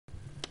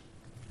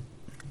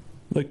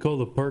I'd like to call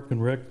the Park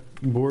and Rec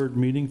Board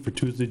meeting for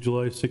Tuesday,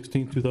 July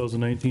 16,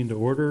 2019 to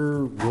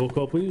order. Roll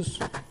call, please.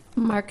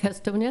 Mark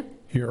Hestonia.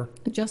 Here.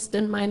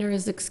 Justin Minor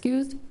is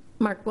excused.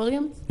 Mark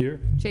Williams. Here.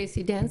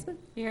 J.C. Dansman.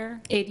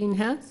 Here. Aideen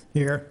Hess.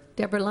 Here.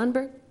 Deborah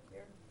Lundberg.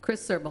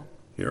 Chris Serbel.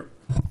 Here.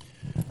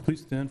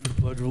 Please stand for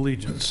the Pledge of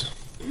Allegiance.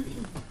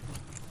 Allegiance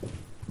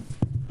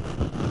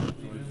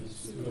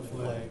to the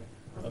flag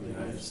of the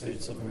United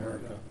States of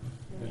America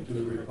and to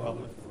the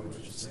republic for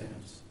which it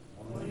stands,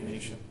 one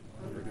nation,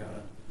 under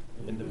God,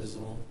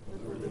 indivisible,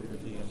 with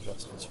liberty and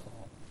justice for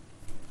all.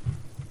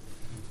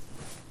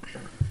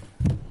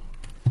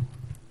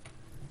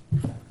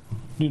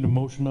 Need a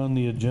motion on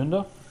the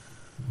agenda.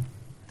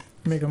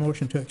 Make a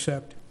motion to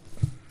accept.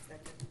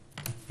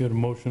 Got a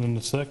motion and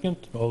a second.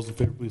 All those in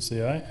favor, please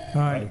say aye.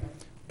 Aye.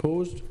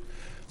 Opposed?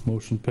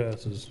 Motion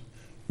passes.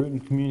 Written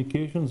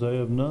communications, I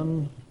have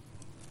none.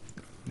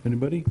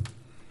 Anybody?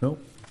 No?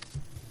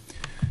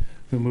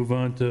 We'll move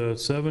on to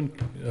 7,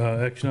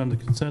 action on the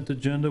consent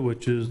agenda,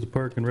 which is the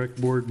Park and Rec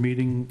Board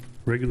meeting,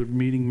 regular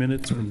meeting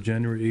minutes from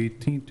January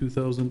 18,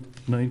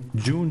 2009,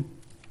 June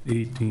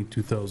 18,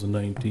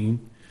 2019,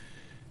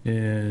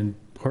 and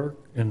Park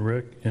and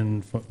Rec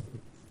and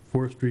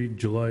Forestry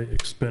July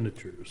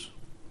expenditures.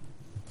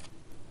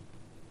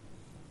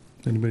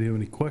 Anybody have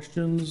any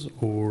questions,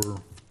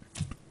 or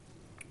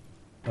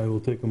I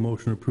will take a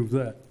motion to approve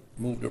that.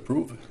 Move to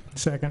approve.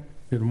 Second.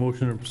 Get a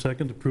motion and a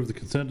second to approve the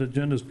consent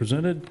agenda as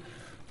presented.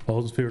 All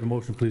those in favor of the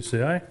motion, please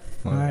say aye.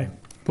 Aye.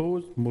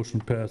 Opposed?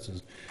 Motion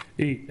passes.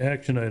 8,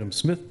 action item,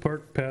 Smith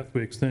Park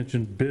Pathway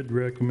Extension bid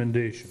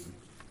recommendation.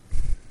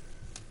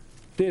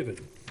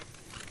 David.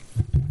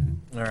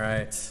 All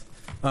right.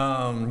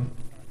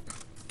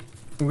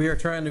 We are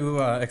trying to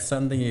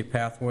extend the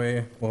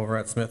pathway over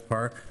at Smith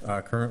Park.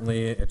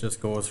 Currently, it just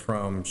goes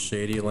from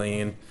Shady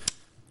Lane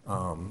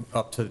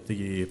up to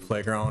the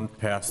playground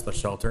past the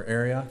shelter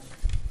area.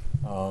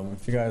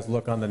 If you guys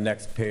look on the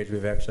next page,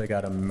 we've actually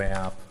got a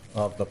map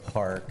of the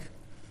park.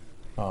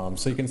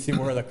 So you can see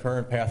where the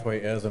current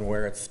pathway is and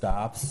where it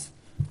stops.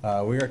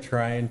 We are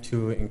trying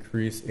to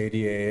increase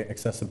ADA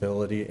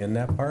accessibility in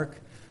that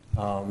park.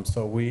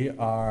 So we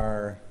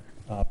are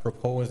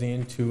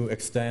proposing to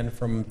extend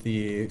from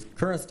the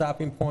current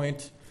stopping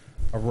point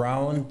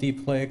around the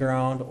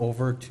playground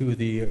over to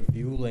the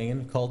View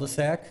Lane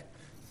cul-de-sac.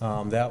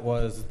 That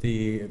was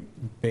the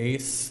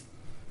base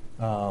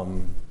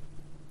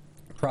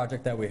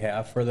project that we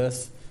have for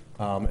this.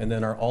 And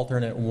then our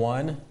alternate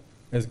one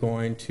is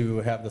going to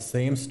have the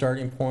same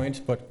starting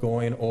point, but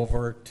going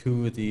over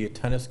to the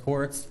tennis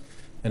courts.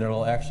 And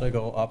it'll actually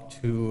go up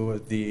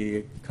to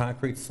the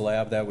concrete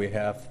slab that we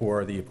have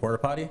for the porta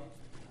potty.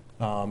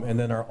 And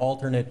then our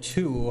alternate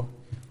 2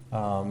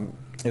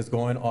 is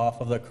going off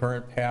of the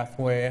current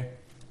pathway,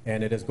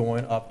 and it is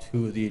going up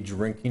to the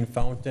drinking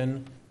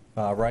fountain.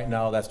 Right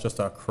now, that's just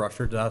a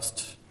crusher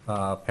dust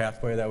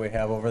pathway that we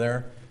have over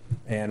there.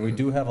 And we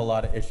do have a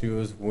lot of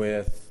issues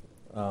with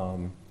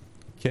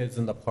kids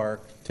in the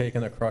park taking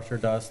the crusher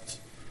dust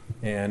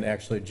and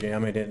actually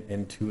jamming it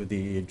into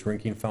the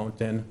drinking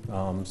fountain.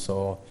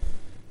 So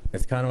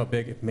it's kind of a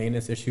big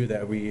maintenance issue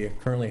that we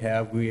currently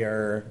have. We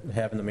are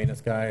having the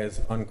maintenance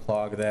guys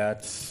unclog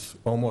that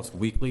almost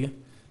weekly.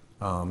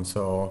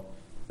 So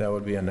that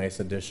would be a nice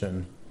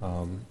addition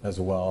as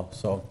well.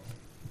 So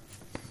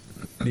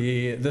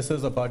this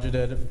is a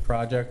budgeted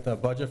project. The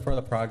budget for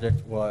the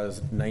project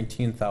was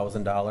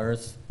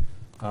 $19,000.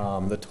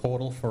 The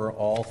total for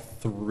all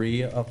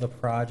 3 of the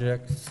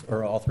projects,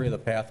 or all 3 of the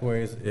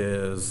pathways,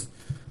 is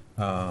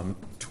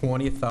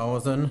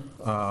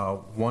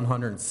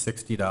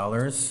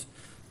 $20,160.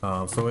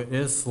 So it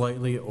is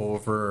slightly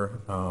over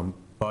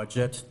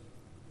budget,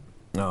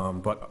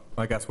 but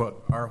I guess what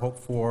our hope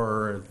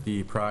for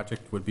the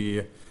project would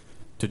be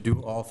to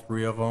do all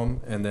 3 of them,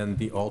 and then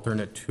the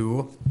alternate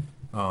 2,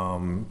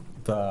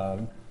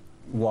 the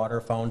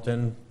water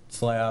fountain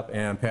slab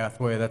and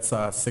pathway, that's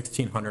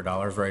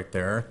 $1,600 right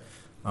there,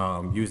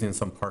 using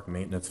some park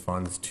maintenance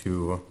funds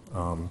to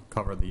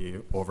cover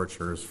the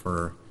overtures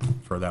for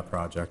that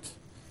project.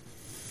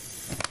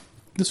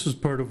 This was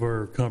part of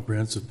our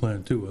comprehensive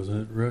plan too,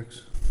 wasn't it,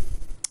 Rex?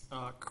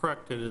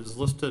 Correct. It is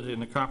listed in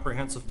the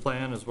comprehensive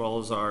plan as well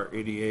as our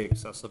ADA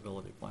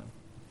accessibility plan.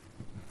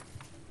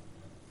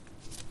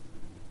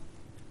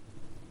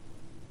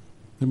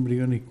 Anybody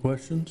got any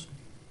questions?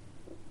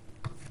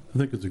 I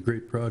think it's a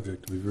great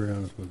project, to be very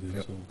honest with you,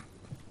 Yep. so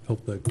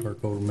help that park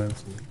out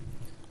immensely.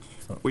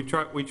 We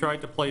tried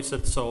to place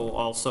it so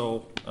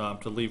also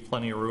to leave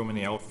plenty of room in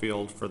the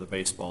outfield for the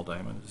baseball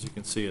diamond. As you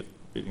can see,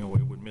 we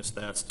would miss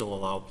that, still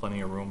allow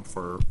plenty of room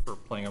for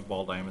playing of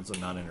ball diamonds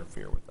and not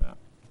interfere with that.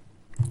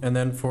 And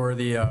then for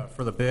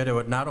the bid, it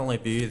would not only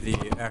be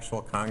the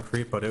actual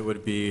concrete, but it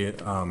would be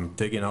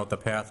digging out the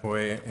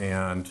pathway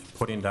and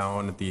putting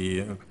down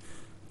the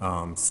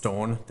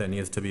stone that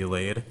needs to be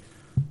laid.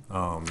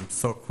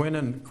 So Quinn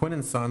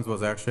and Sons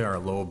was actually our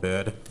low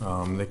bid.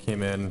 They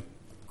came in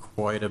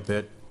quite a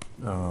bit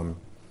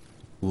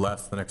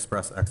less than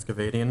Express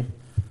Excavating.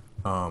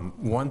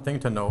 One thing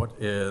to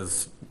note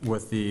is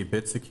with the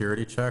bid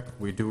security check,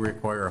 we do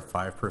require a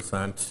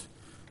 5%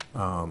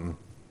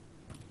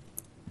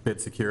 bid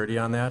security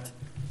on that.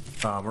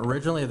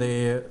 Originally,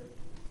 it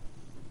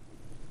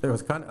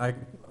was kind of,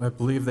 I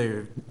believe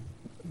they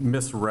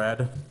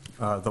misread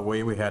the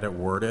way we had it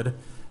worded.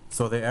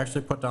 So they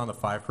actually put down the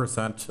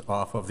 5%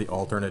 off of the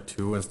alternate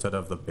 2 instead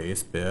of the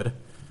base bid.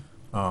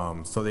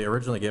 So they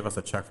originally gave us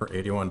a check for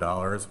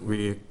 $81.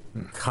 We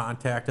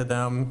contacted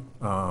them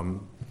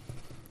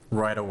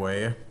right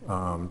away,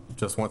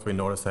 just once we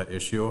noticed that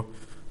issue,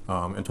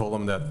 and told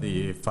them that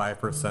the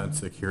 5%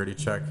 security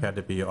check had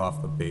to be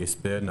off the base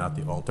bid, not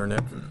the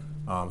alternate.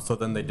 So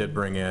then they did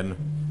bring in,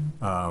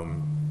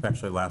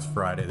 actually last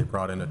Friday, they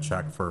brought in a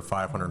check for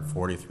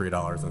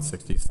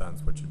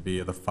 $543.60, which would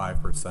be the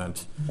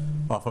 5%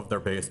 off of their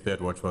base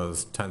bid, which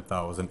was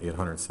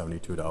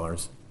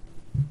 $10,872.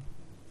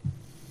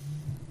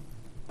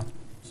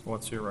 So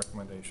what's your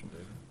recommendation,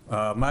 David?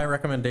 My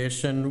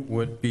recommendation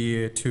would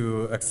be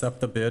to accept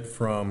the bid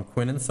from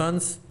Quinn and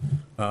Sons,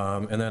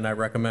 and then I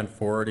recommend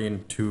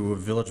forwarding to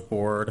Village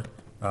Board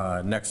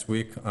next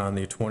week on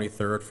the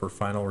 23rd for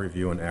final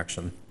review and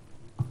action.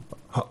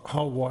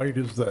 How wide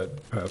is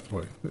that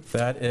pathway?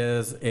 That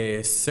is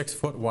a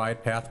 6-foot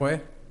wide pathway,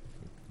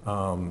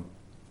 and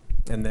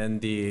then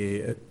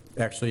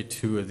actually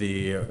to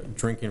the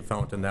drinking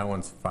fountain, that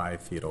one's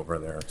 5 feet over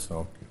there,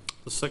 so.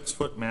 The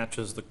 6-foot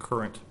matches the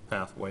current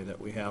pathway that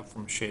we have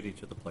from Shady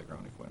to the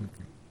playground equipment.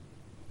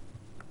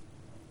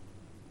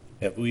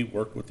 Have we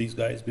worked with these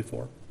guys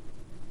before?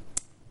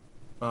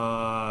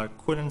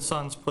 Quinn and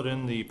Sons put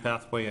in the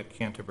pathway at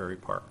Canterbury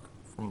Park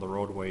from the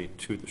roadway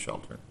to the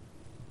shelter.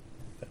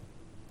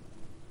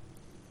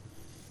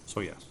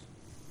 So yes.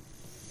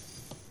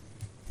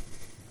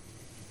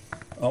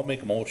 I'll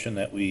make a motion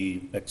that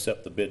we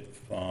accept the bid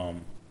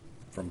from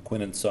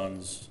Quinn and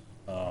Sons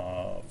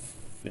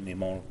in the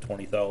amount of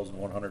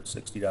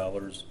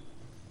 $20,160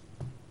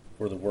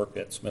 for the work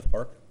at Smith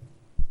Park.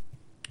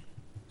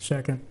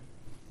 Second.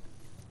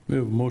 We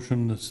have a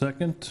motion and a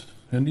second.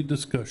 Any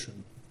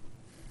discussion?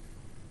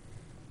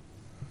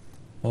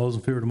 All those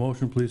in favor of the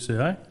motion, please say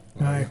aye.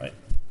 Aye.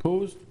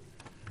 Opposed?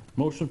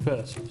 Motion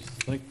passes.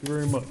 Thank you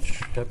very much.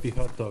 Happy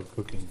hot dog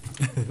cooking.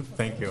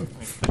 Thank you.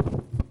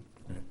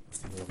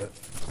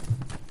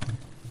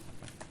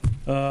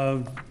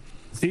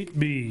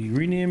 8B,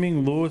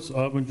 renaming Lois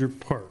Obinger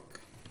Park.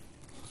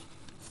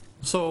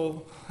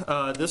 So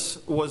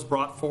this was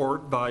brought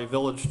forward by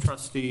village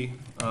trustee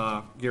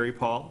Gary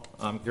Paul.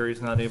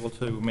 Gary's not able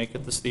to make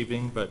it this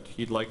evening, but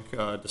he'd like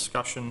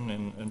discussion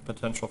and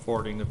potential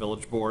forwarding the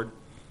village board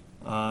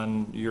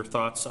on your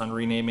thoughts on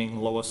renaming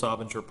Lois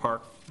Obinger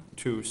Park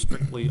to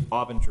strictly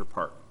Obinger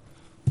Park.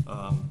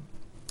 I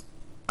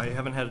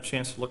haven't had a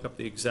chance to look up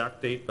the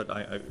exact date, but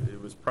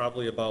it was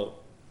probably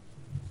about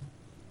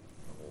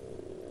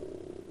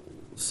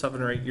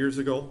 7 or 8 years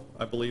ago,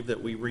 I believe,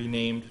 that we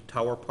renamed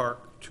Tower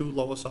Park to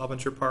Lois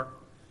Obinger Park.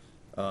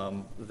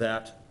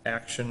 That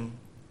action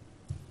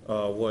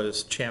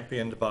was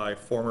championed by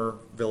former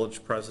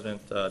village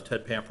president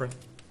Ted Pamprin,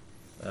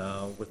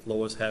 with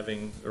Lois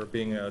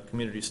being a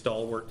community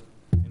stalwart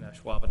in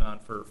Ashwaubenon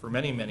for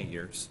many, many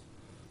years.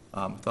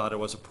 Thought it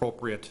was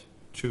appropriate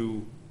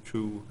to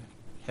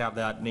have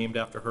that named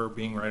after her,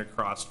 being right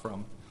across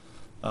from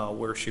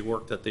where she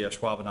worked at the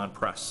Ashwaubenon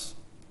Press.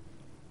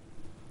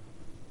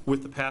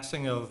 With the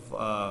passing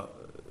of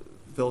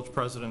Village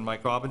President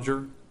Mike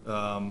Obinger,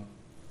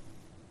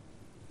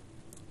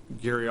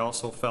 Gary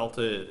also felt,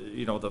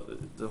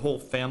 the whole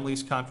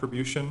family's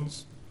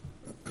contributions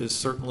is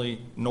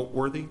certainly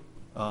noteworthy,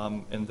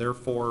 and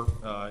therefore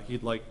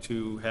he'd like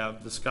to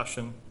have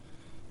discussion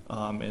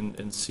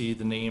and see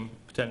the name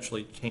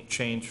potentially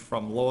change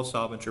from Lois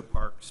Obinger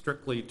Park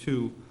strictly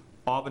to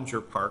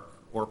Obinger Park,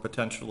 or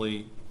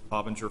potentially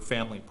Obinger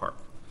Family Park.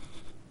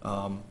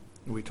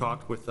 We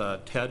talked with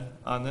Ted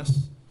on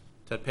this,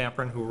 Ted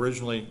Pamprin, who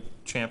originally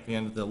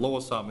championed the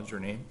Lois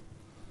Obinger name,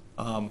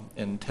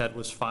 and Ted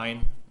was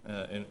fine.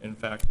 In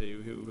fact,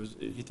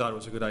 he thought it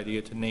was a good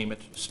idea to name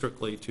it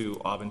strictly to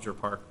Obinger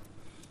Park.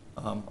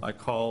 I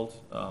called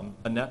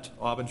Annette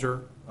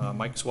Obinger,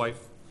 Mike's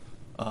wife.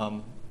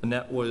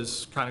 Annette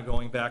was kind of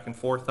going back and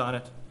forth on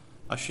it.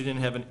 She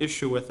didn't have an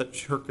issue with it.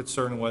 Her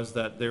concern was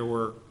that there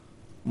were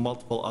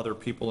multiple other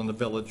people in the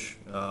village,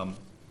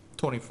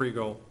 Tony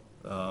Frigo,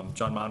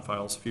 John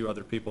Monfiles, a few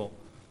other people,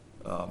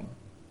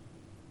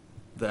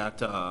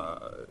 that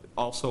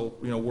also,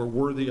 were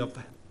worthy of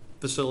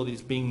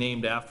facilities being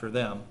named after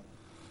them.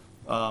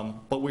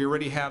 But we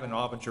already have an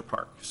Obinger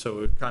Park, so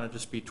it would kind of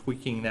just be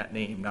tweaking that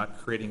name, not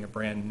creating a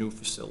brand new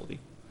facility.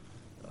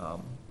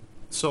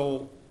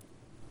 So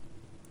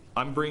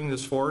I'm bringing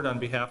this forward on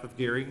behalf of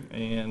Gary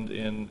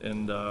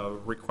and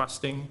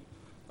requesting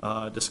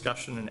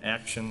discussion and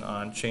action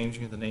on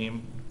changing the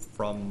name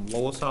from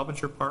Lois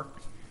Obinger Park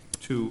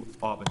to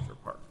Obinger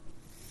Park.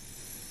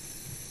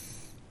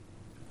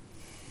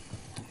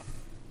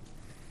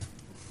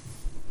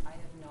 I have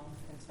no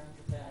concerns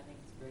with that. I think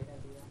it's a great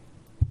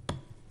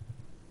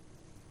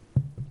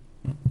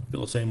idea.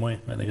 Feel the same way.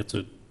 I think it's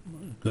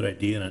good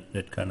idea, and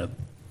it kind of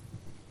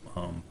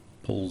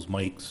pulls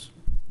Mike's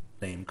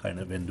name kind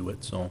of into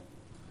it, so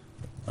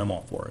I'm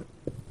all for it.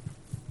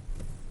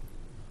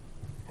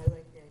 I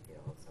like the idea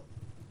also.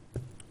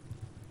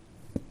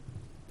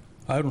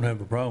 I don't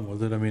have a problem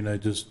with it. I mean, I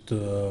just,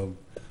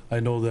 I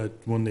know that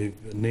when they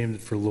named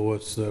it for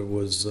Lois, that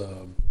was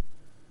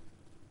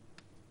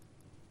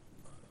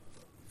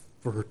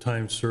for her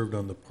time served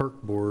on the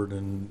park board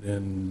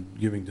and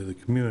giving to the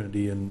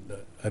community, and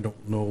I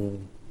don't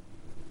know,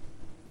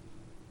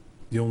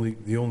 the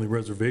only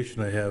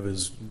reservation I have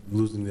is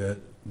losing that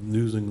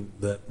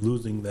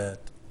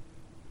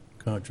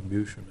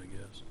contribution, I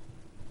guess.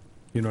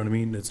 You know what I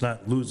mean? It's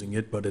not losing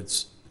it, but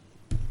it's,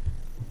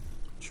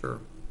 Sure.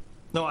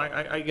 No,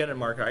 I get it,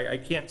 Mark. I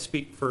can't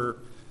speak for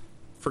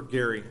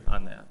Gary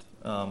on that,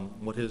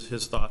 what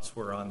his thoughts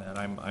were on that.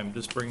 I'm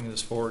just bringing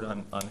this forward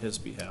on his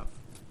behalf.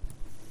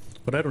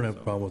 but I don't have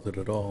a problem with it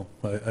at all.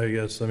 I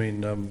guess, I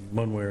mean,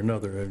 one way or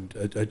another,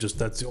 and I just,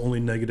 that's the only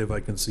negative I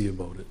can see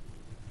about it.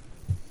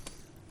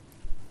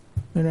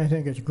 And I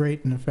think it's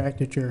great in the fact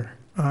that you're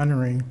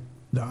honoring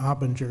the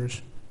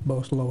Obbingers,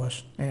 both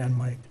Lois and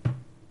Mike.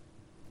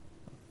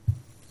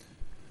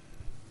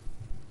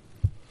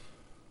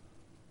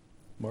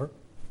 Mark?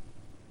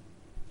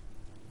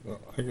 Well,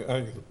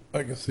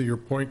 I can see your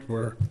point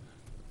where,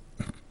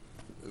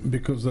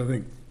 because I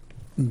think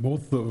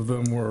both of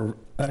them were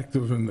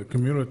active in the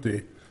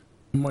community,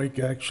 Mike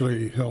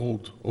actually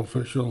held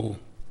official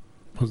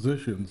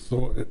positions,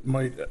 so it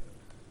might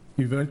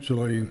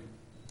eventually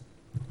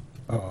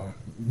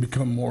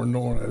become more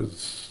known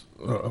as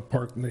a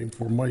park name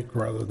for Mike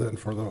rather than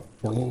for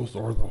Lois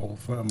or the whole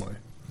family.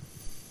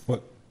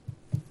 But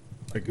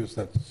I guess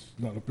that's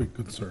not a big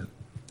concern.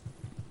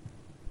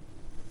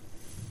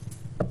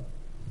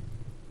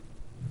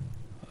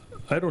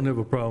 I don't have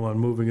a problem on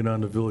moving it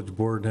on the village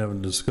board and having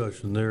a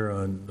discussion there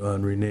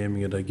on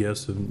renaming it, I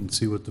guess, and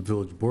see what the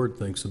village board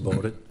thinks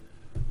about it.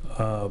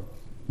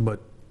 But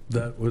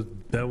that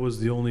was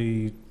the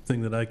only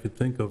thing that I could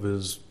think of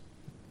is,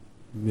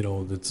 you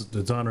know,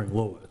 it's honoring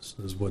Lois,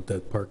 is what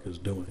that park is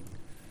doing.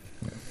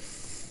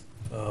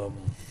 Do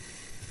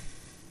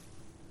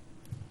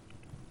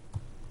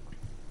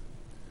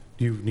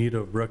you need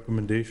a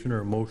recommendation or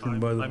a motion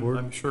by the board?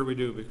 I'm sure we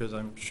do, because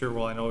I'm sure,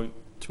 well, I know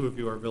two of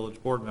you are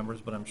village board members,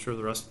 but I'm sure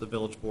the rest of the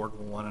village board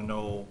will want to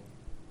know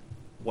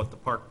what the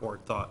park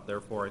board thought.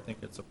 Therefore, I think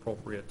it's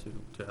appropriate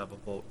to have a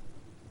vote.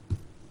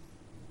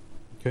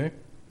 Okay.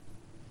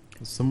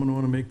 Does someone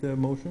want to make that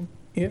motion?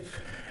 If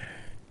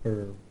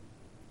Or,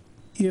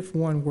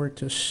 one were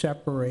to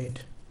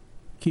separate,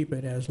 keep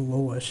it as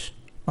Lois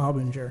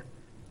Obinger,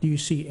 do you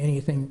see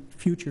anything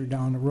future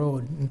down the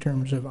road in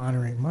terms of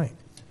honoring Mike?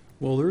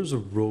 well, there's a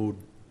road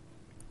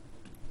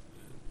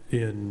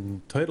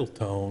in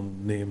Titletown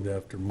named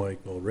after Mike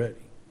already.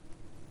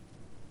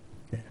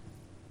 Okay.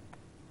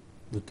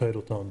 The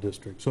Titletown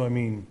district. So I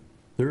mean,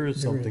 there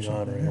is There is something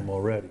something, honoring him yeah.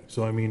 already.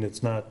 So I mean,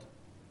 it's not,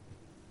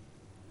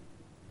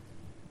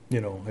 you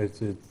know,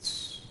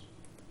 it's,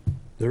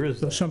 there is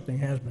So that. something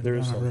has been There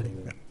is done already.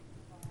 something.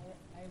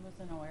 I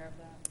wasn't aware of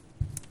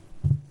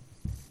that.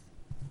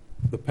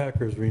 The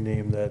Packers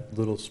renamed that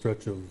little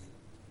stretch off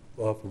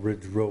of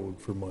Ridge Road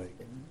for Mike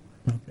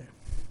Okay.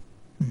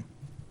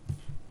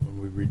 when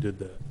we redid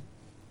that.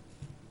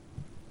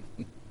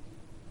 I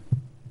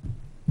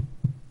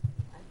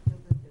feel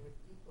that they were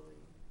equally,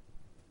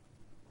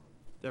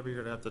 Debbie,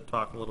 you're going to have to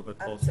talk a little bit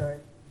I'm closer. sorry.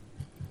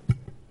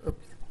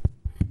 Oops.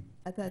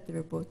 I thought they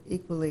were both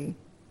equally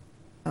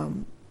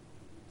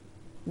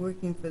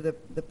working for the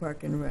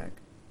Park and Rec.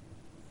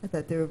 I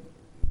thought they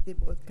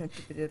both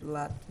contributed a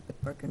lot to the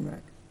Park and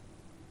Rec.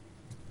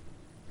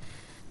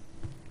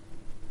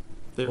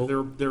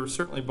 They're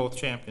certainly both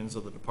champions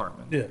of the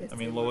department. Yeah. I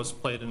mean, Lois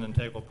played an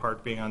integral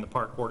part being on the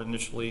park board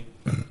initially,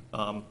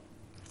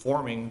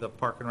 forming the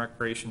Park and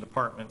Recreation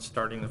Department,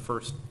 starting the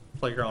first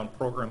playground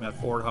program at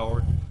Fort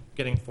Howard,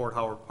 getting Fort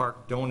Howard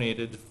Park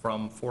donated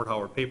from Fort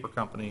Howard Paper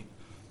Company,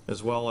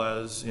 as well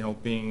as, you know,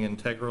 being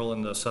integral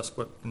in the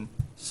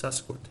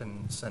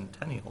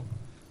Sesquicentennial.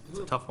 It's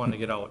a tough one to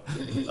get out,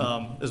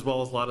 as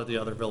well as a lot of the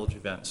other village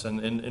events.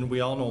 And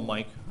we all know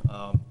Mike.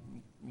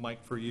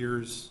 Mike for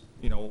years,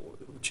 you know,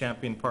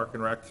 championed Park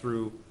and Rec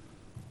through,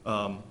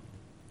 and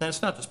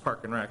it's not just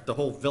Park and Rec, the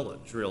whole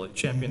village, really,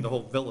 championed the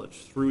whole village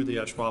through the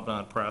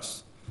Ashwaubenon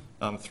Press,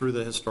 through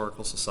the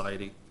Historical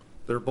Society.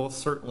 They're both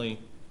certainly,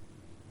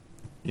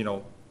 you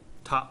know,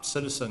 top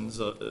citizens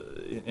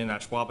in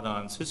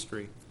Ashwaubenon's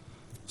history.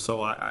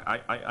 So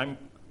I'm,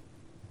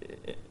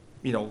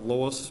 you know,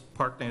 Lois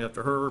Park named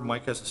after her,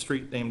 Mike has a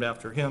street named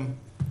after him.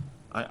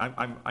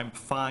 I'm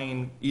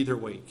fine either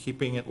way,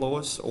 keeping it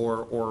Lois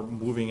or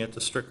moving it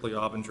to strictly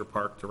Obinger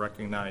Park to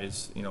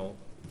recognize, you know,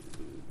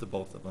 the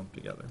both of them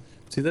together.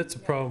 See, that's the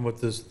problem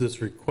with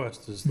this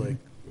request is like,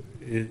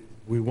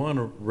 we want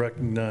to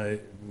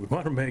recognize, we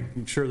want to make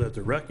sure that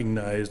they're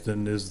recognized,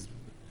 and is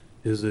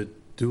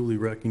it duly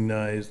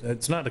recognized?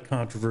 It's not a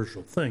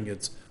controversial thing,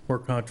 it's more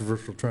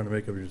controversial trying to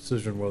make up your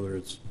decision whether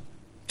it's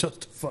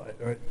justified,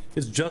 right?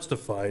 It's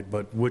justified,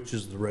 but which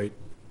is the right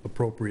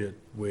appropriate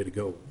way to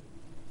go.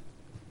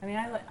 I mean,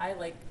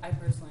 I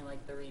personally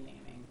like the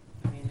renaming.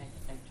 I mean,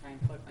 I try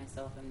and put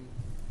myself in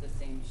the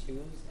same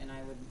shoes, and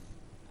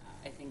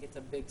I think it's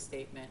a big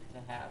statement to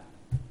have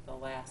the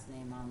last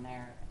name on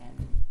there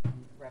and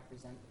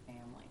represent the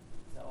family.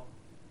 So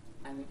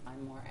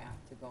I'm more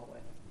apt to go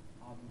with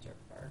Aubinger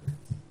Park.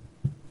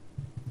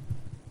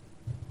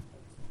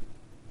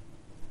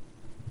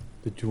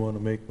 Did you want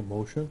to make a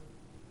motion?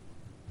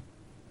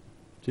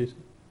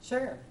 Jason?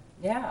 Sure,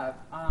 yeah,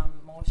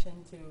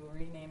 motion to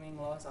renaming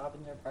Lois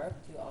Aubinger Park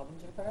to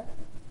Aubinger Park,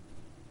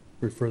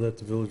 Refer that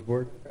to village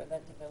board? for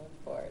that to village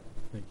board.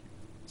 Thank you.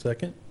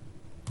 Second?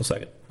 A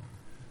second.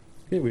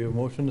 Okay, we have a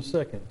motion to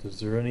second. Is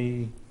there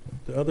any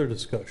other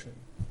discussion?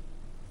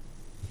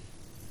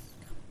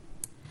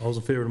 All those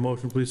in favor of the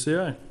motion, please say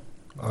aye.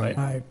 Aye.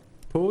 I,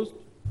 Opposed?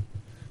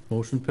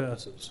 Motion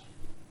passes.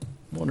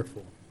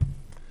 Wonderful.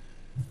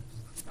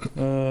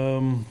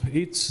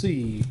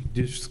 8C,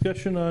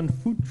 discussion on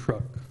food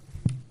truck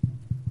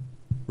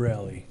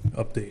rally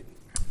update.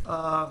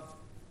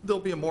 There'll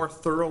be a more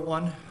thorough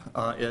one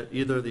at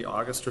either the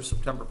August or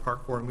September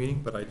Park Board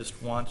meeting, but I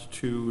just want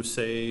to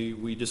say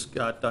we just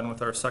got done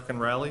with our second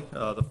rally.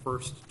 The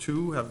first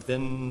two have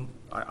been,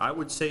 I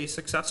would say,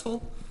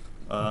 successful.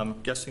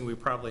 Guessing we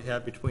probably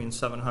had between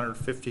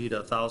 750 to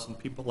 1,000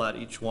 people at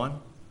each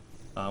one.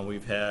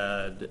 We've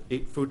had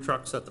 8 food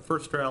trucks at the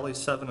first rally,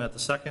 7 at the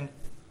second.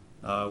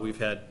 We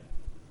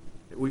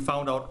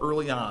found out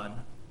early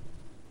on,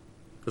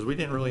 because we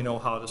didn't really know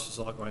how this was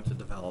all going to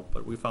develop,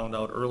 but we found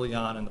out early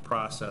on in the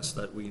process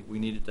that we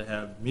needed to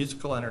have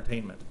musical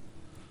entertainment.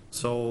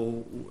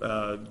 So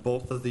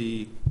both of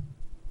the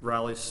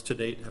rallies to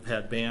date have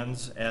had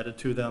bands added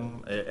to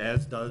them,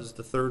 as does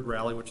the third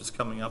rally, which is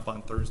coming up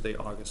on Thursday,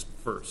 August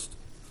 1st.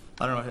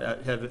 I don't know,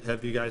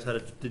 have you guys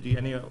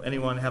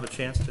anyone have a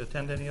chance to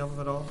attend any of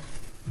them at all?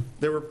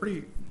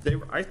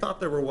 I thought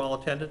they were well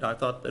attended. I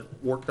thought it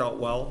worked out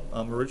well.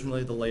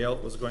 Originally, the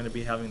layout was going to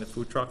be having the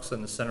food trucks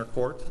in the center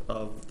court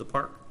of the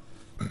park.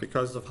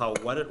 Because of how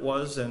wet it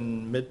was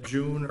in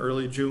mid-June,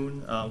 early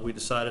June, we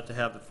decided to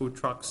have the food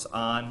trucks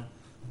on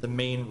the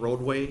main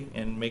roadway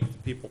and make the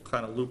people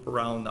kind of loop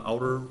around the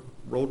outer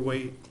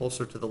roadway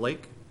closer to the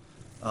lake.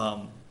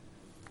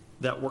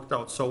 That worked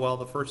out so well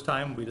the first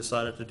time, we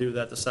decided to do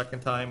that the second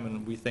time,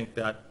 and we think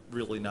that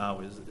really now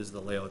is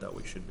the layout that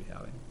we should be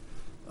having.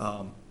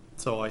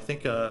 So I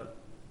think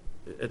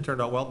it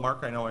turned out well. Mark,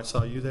 I know I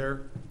saw you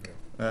there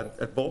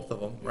at both of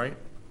them, right?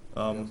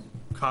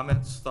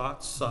 Comments,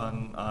 thoughts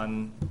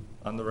on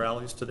the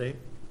rallies today?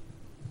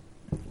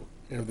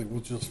 Everything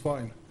was just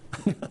fine.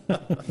 Did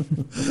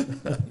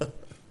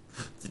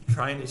you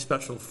try any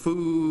special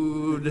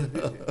food?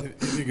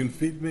 If you can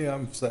feed me,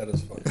 I'm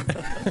satisfied.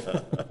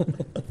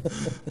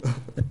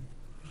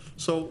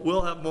 So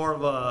we'll have more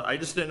of a, I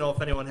just didn't know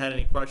if anyone had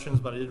any questions,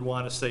 but I did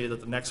want to say that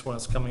the next one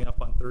is coming up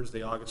on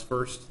Thursday, August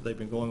 1st. They've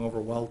been going over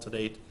well to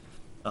date.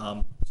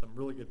 Some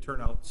really good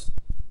turnouts.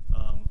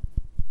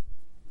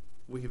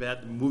 We've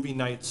had movie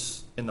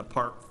nights in the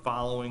park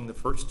following the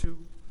first two.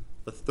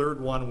 The third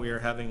one, we are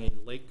having a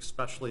lake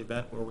special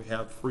event where we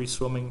have free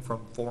swimming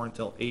from 4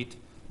 until 8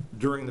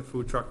 during the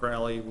food truck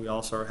rally. We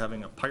also are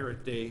having a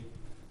pirate day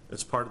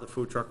as part of the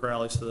food truck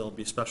rally, so there'll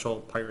be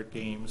special pirate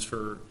games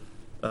for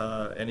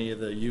any of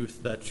the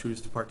youth that choose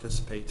to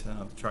participate,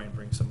 to try and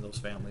bring some of those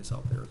families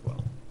out there as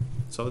well.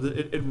 So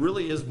it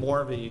really is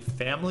more of a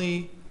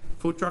family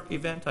food truck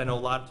event. I know a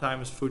lot of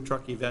times food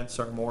truck events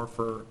are more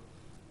for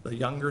the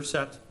younger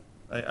set,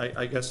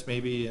 I guess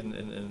maybe,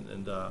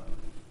 and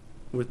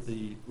with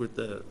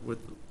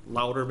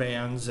louder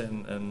bands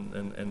and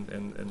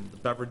the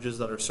beverages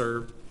that are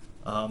served.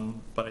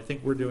 But I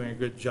think we're doing a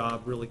good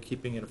job really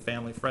keeping it a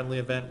family-friendly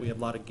event. We have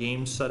a lot of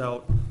games set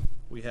out.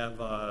 We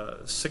have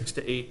 6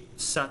 to 8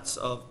 sets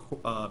of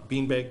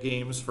beanbag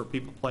games for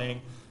people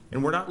playing,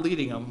 and we're not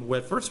leading them.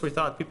 At first we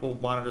thought people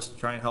wanted us to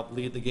try and help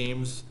lead the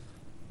games.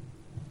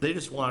 They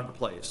just wanted to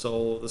play.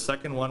 So the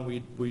second one,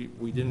 we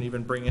didn't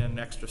even bring in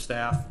extra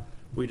staff.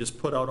 We just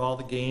put out all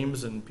the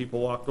games, and people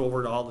walked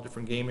over to all the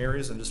different game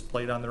areas and just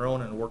played on their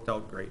own, and it worked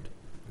out great.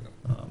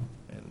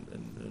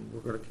 And we're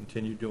going to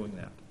continue doing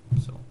that.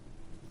 So,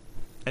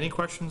 any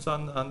questions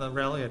on the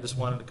rally? I just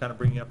wanted to kind of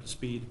bring you up to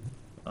speed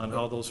on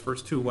how those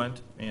first two went.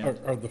 And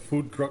Are the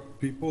food truck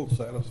people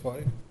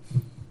satisfied?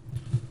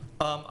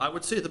 I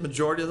would say the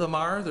majority of them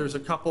are. There's a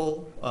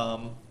couple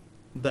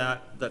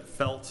that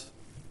felt,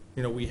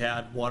 we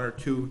had 1 or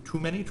 2 too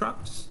many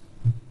trucks.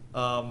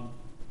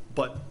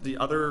 But the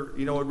other,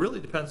 it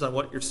really depends on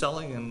what you're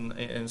selling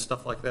and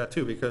stuff like that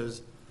too,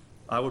 because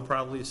I would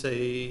probably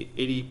say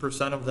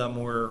 80% of them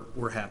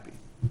were happy.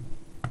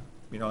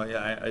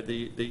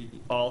 They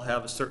all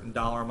have a certain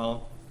dollar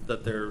amount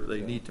that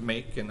they need to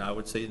make, and I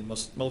would say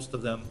most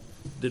of them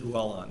did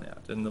well on that.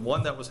 And the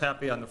one that was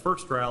happy on the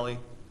first rally,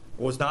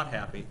 was not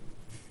happy,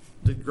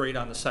 did great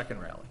on the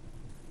second rally.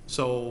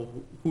 So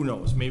who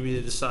knows? Maybe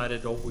they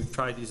decided, we've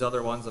tried these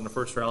other ones on the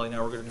first rally,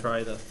 now we're going to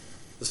try the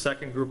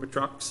second group of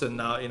trucks, and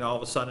now all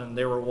of a sudden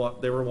they were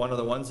one of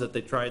the ones that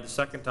they tried the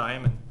second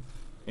time,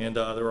 And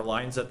there were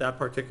lines at that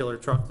particular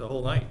truck the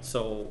whole night.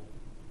 So,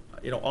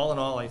 all in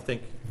all, I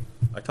think,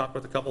 I talked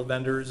with a couple of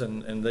vendors,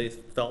 and they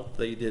felt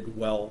they did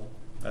well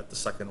at the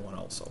second one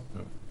also.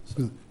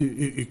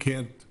 You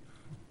can't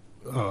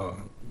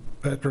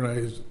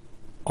patronize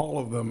all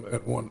of them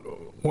at one.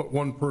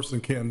 One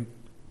person can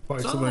buy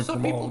something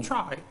Some from all. people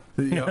try,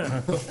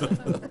 Yeah.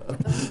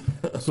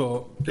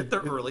 So get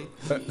there early.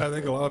 I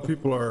think a lot of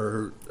people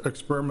are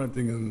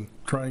experimenting and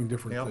trying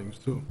different Yeah. things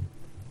too.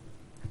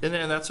 And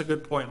that's a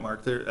good point,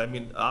 Mark.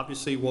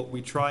 Obviously, what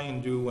we try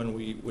and do when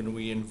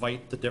we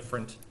invite the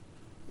different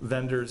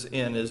vendors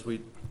in is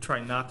we try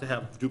not to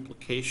have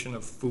duplication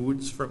of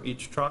foods from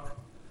each truck.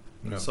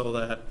 Yeah. So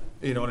that,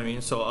 you know what I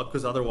mean? So,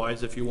 because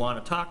otherwise, if you want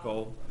a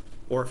taco,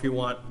 or if you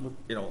want,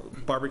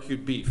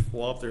 barbecued beef,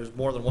 well, if there's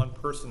more than one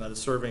person that is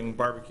serving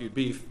barbecued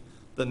beef,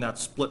 then that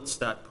splits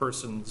that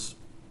person's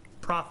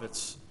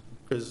profits,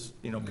 because,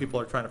 people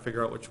are trying to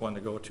figure out which one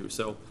to go to.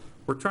 So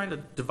we're trying to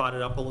divide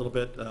it up a little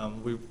bit.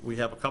 We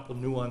have a couple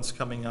new ones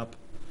coming up.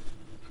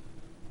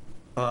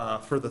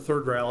 For the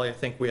third rally, I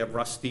think we have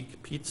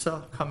Rustique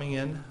Pizza coming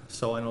in.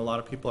 So I know a lot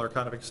of people are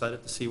kind of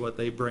excited to see what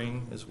they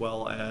bring, as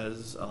well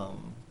as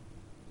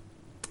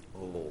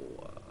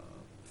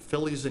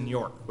Philly's in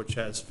York, which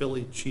has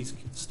Philly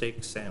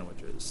cheesesteak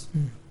sandwiches.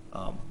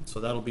 So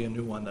that'll be a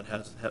new one that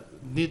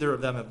neither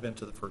of them have been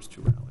to the first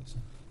two rallies.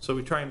 So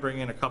we try and bring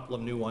in a couple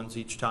of new ones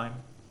each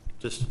time,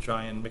 just to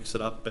try and mix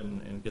it up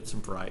and get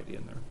some variety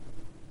in there.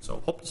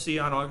 So hope to see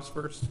you on August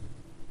 1st.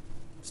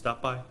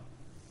 Stop by.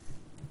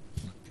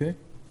 Okay.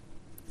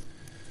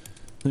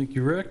 Thank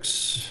you,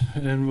 Rex.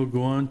 And we'll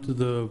go on to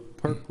the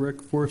Park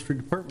Rec Forestry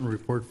Department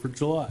report for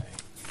July.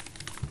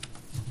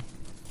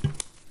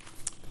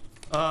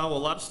 Well, a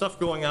lot of stuff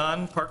going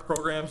on. Park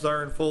programs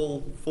are in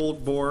full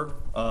bore.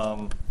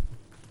 A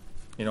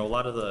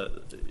lot of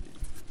the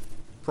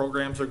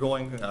programs are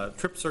going,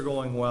 trips are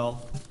going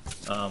well.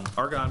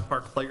 Argonne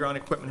Park playground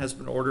equipment has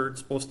been ordered,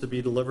 supposed to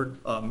be delivered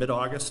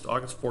mid-August,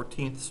 August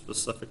 14th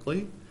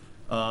specifically.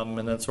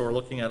 And then so we're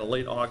looking at a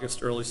late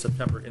August, early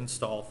September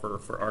install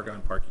for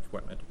Argonne Park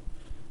equipment.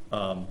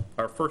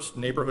 Our first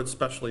neighborhood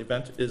special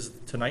event is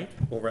tonight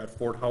over at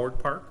Fort Howard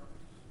Park.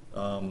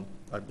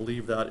 I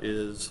believe that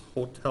is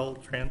Hotel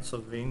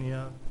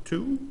Transylvania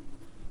 2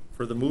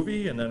 for the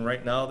movie, and then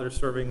right now they're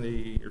starting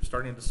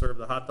to serve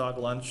the hot dog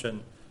lunch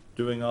and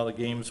doing all the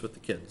games with the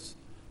kids.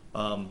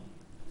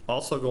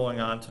 Also going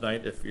on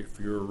tonight, if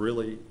you're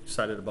really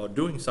excited about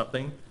doing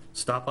something,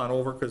 stop on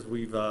over, because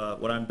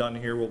when I'm done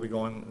here,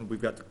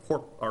 we've got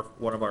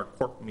one of our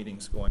corp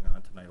meetings going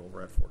on tonight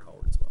over at Fort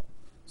Howard as well.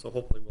 So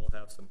hopefully we'll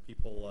have some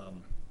people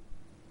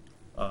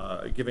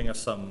giving us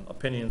some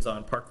opinions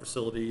on park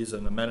facilities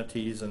and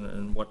amenities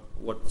and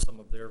what some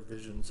of their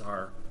visions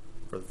are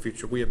for the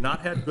future. We have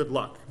not had good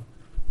luck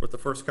with the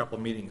first couple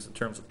of meetings in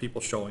terms of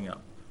people showing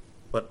up.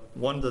 But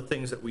one of the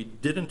things that we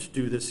didn't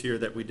do this year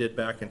that we did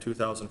back in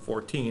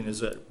 2014 is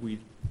that we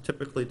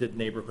typically did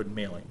neighborhood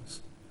mailings.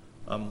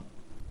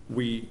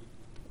 We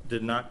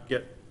did not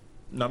get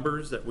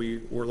numbers that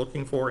we were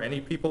looking for,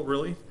 any people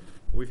really.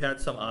 We've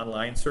had some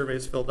online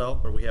surveys filled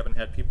out, but we haven't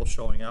had people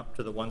showing up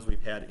to the ones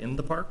we've had in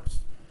the parks.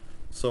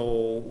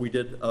 So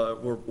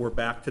we're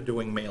back to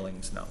doing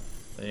mailings now.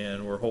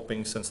 And we're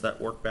hoping, since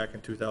that worked back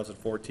in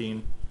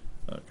 2014,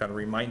 kind of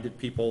reminded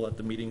people that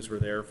the meetings were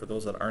there, for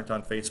those that aren't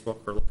on Facebook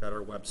or look at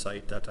our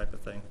website, that type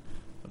of thing,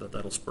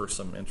 that'll spur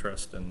some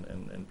interest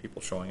in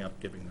people showing up,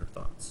 giving their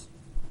thoughts.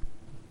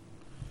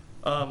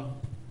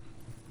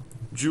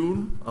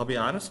 June, I'll be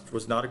honest,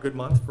 was not a good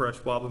month for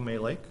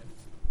Ashwaubenon Lake.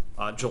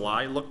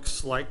 July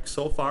looks like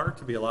so far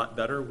to be a lot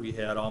better. We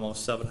had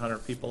almost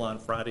 700 people on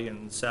Friday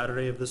and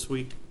Saturday of this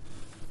week.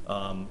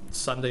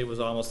 Sunday was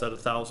almost at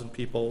 1,000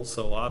 people,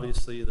 so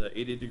obviously the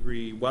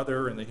 80-degree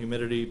weather and the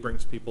humidity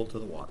brings people to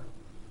the water.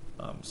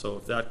 So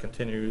if that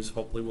continues,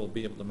 hopefully we'll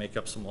be able to make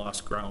up some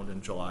lost ground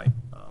in July.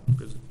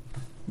 Because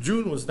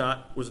June was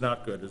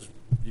not good. As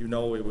you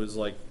know, it was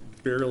like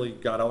barely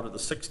got out of the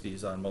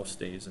 60s on most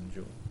days in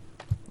June.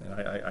 And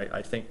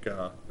I think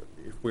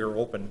if we were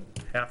open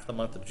half the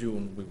month of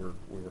June, we were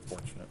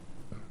fortunate.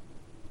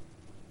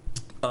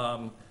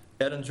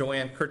 Ed and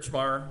Joanne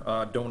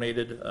Kirchmar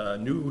donated a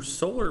new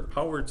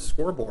solar-powered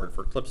scoreboard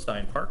for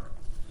Clipstein Park.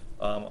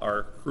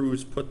 Our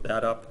crews put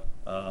that up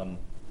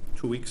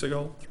 3 weeks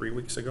ago.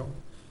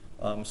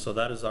 So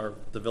that is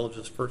the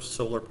village's first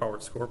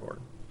solar-powered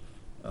scoreboard.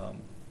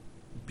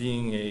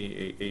 Being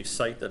a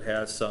site that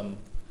has some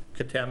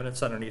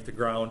contaminants underneath the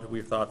ground,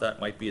 we thought that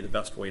might be the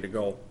best way to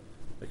go,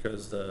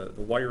 because the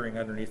wiring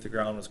underneath the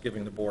ground was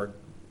giving the board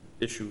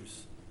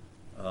issues,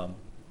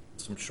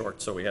 some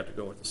shorts, so we had to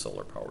go with the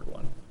solar-powered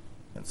one.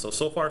 And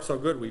so far so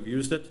good. We've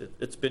used it.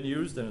 It's been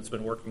used and it's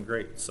been working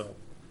great, so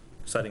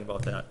exciting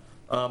about that.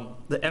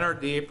 The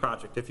NRDA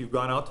project, if you've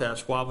gone out to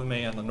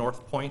Ashwaubenon on the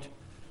North Point,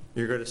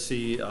 you're going to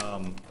see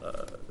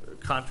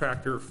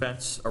contractor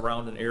fence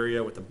around an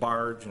area with a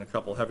barge and a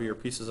couple heavier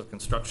pieces of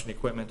construction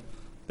equipment.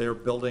 They're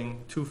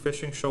building 2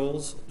 fishing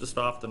shoals just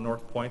off the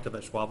North Point of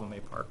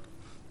Ashwaubenon Park.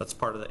 That's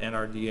part of the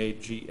NRDA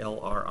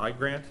GLRI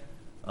grant.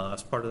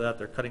 As part of that,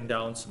 they're cutting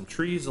down some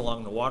trees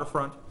along the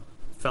waterfront,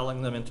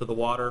 felling them into the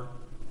water,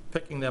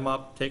 picking them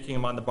up, taking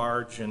them on the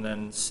barge, and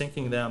then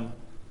sinking them,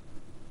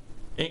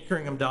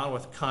 anchoring them down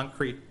with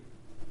concrete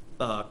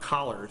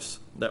collars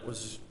that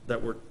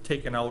were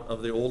taken out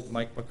of the old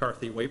Mike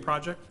McCarthy Way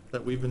project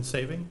that we've been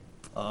saving.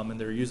 And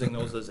they're using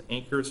those as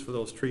anchors for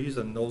those trees,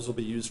 and those will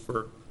be used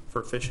for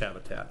fish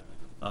habitat.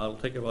 It'll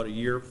take about a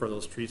year for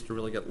those trees to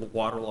really get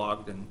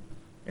waterlogged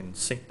and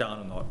sink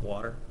down in the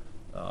water.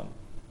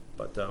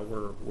 But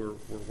we're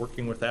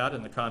working with that,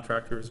 and the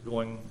contractor is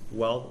going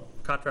well.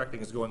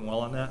 Contracting is going well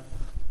on that.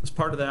 As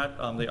part of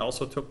that, they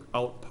also took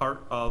out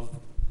part of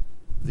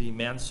the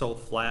Manso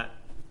Flat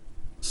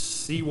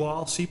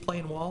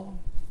seaplane wall.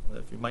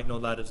 If you might know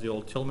that as the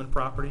old Tillman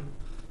property.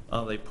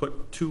 They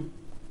put two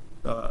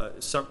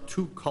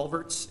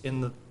culverts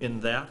in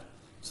that,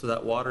 so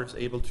that water is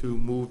able to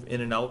move in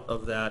and out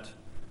of that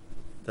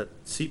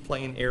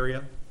seaplane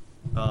area,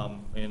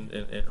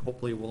 and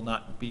hopefully will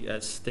not be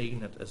as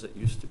stagnant as it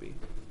used to be.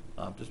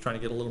 Just trying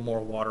to get a little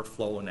more water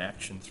flow and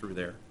action through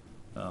there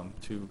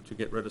to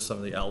get rid of some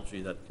of the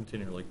algae that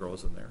continually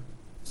grows in there.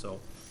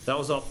 So that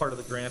was all part of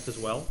the grant as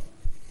well.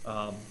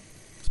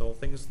 So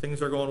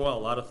things are going well. A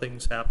lot of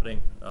things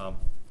happening,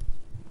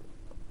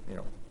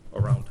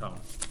 around town.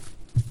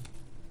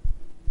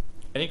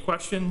 Any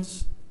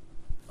questions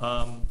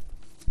on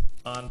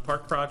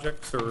park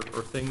projects or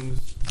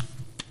things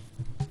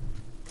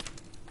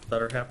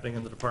that are happening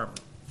in the department?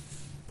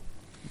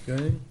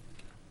 Okay.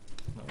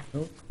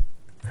 No.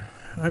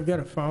 I've got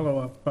a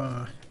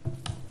follow-up.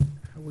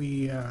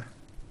 We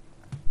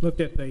looked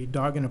at the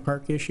dog in the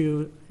park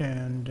issue,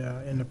 and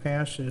in the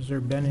past, has there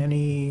been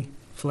any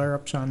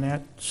flare-ups on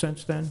that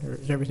since then, or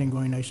is everything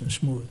going nice and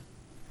smooth?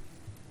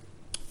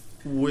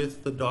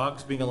 With the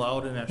dogs being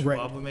allowed in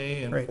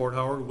Ashwaubenon and Right. Fort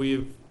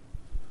Howard,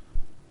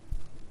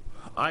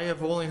 I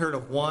have only heard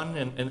of one,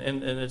 and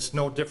it's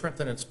no different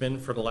than it's been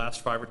for the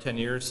last 5 or 10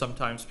 years.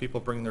 Sometimes people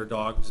bring their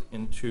dogs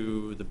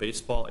into the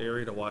baseball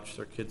area to watch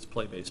their kids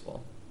play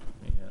baseball.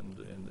 And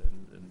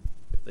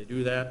if they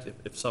do that,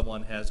 if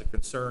someone has a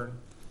concern,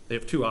 they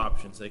have two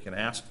options. They can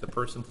ask the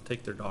person to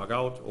take their dog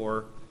out,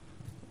 or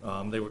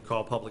they would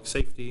call public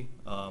safety,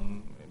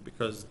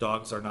 because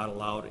dogs are not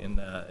allowed in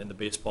the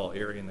baseball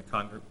area, in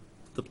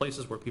the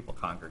places where people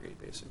congregate,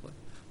 basically.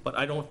 But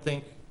I don't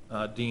think,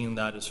 Dean,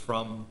 that is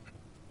from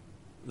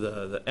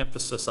the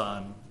emphasis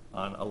on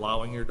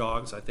allowing your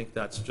dogs. I think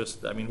that's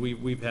just,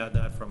 we've had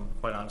that from,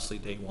 quite honestly,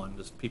 day one,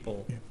 just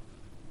people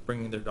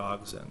bringing their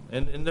dogs in.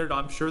 And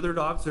I'm sure their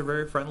dogs are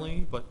very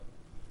friendly, but,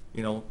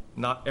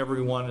 not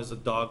everyone is a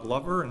dog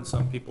lover, and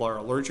some people are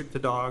allergic to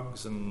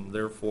dogs, and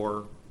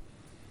therefore,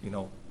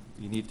 people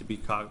need to be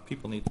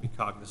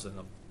cognizant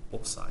of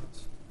both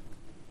sides.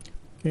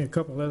 Okay, a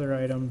couple other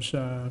items.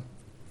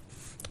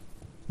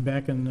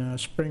 Back in the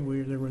spring,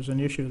 there was an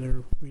issue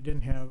there. We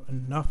didn't have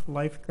enough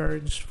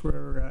lifeguards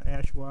for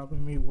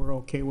Ashwaubenon. We're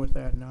okay with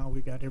that now.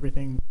 We got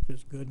everything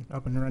just good,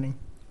 up and running.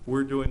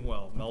 We're doing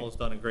well. Mel has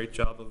done a great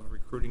job of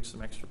recruiting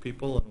some extra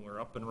people, and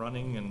we're up and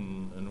running,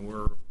 and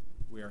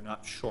we are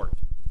not short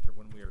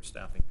when we are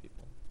staffing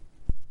people.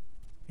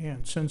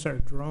 And since our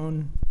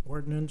drone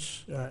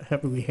ordinance,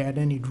 have we had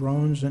any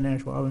drones in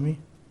Ashwaubenon?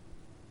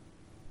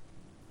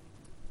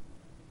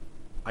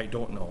 I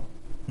don't know.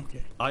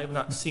 Okay. I have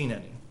not seen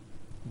any,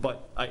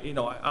 but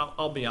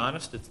I'll be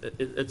honest.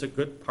 It's a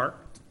good park.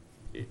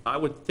 I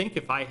would think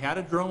if I had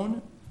a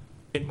drone,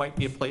 it might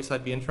be a place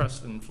I'd be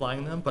interested in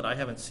flying them, but I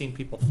haven't seen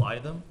people fly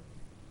them,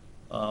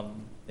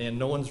 and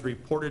no one's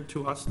reported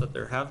to us that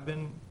there have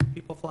been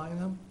people flying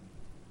them.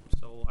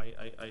 So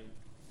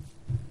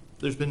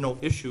there's been no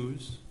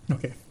issues.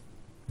 Okay.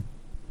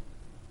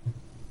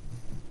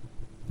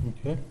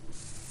 Okay.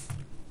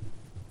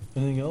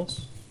 Anything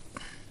else?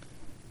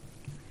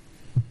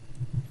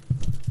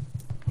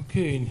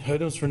 Okay,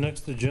 items for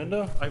next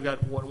agenda? I've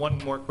got one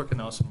more quick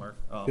announcement, Mark.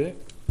 Okay.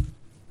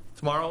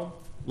 Tomorrow,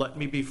 Let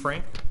Me Be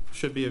Frank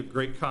should be a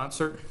great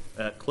concert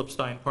at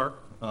Clipstein Park,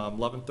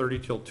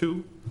 11:30 till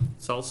 2.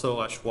 It's also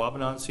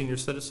Ashwaubenon Senior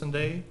Citizen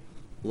Day.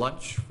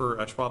 Lunch for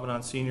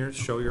Ashwaubenon seniors,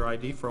 show your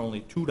ID for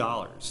only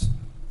 $2.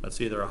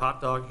 That's either a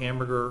hot dog,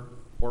 hamburger,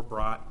 or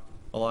brat,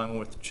 along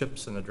with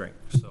chips and a drink.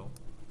 So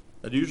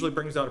it usually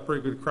brings out a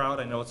pretty good crowd.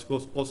 I know it's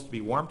supposed to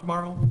be warm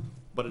tomorrow,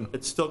 but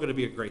it's still going to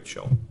be a great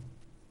show.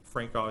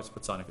 Frank always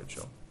puts on a good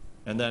show.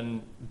 And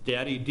then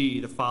Daddy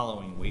D the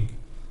following week,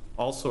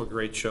 also a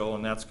great show,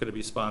 and that's going to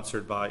be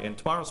sponsored by, and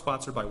tomorrow's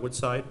sponsored by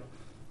Woodside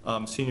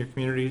Senior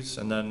Communities,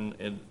 and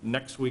then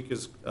next week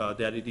is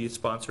Daddy D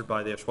sponsored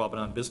by the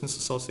Ashwaubenon Business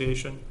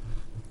Association,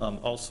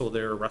 also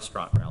their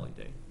restaurant rally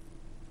day.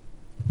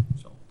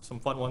 So some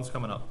fun ones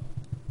coming up.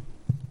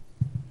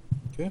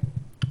 Okay.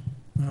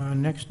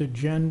 Next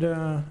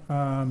agenda,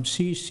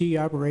 CC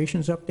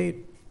operations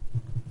update.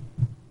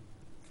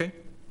 Okay?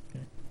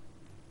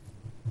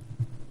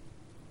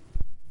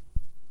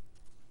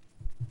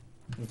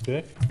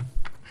 Okay.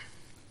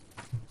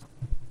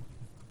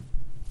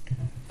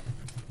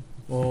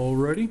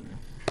 Alrighty.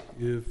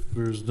 If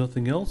there's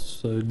nothing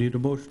else, I need a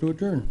motion to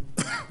adjourn.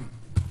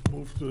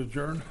 Move to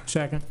adjourn.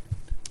 Second.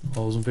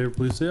 All those in favor,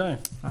 please say aye.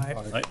 Aye.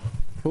 Aye.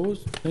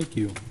 Opposed? Thank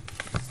you.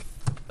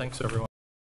 Thanks, everyone.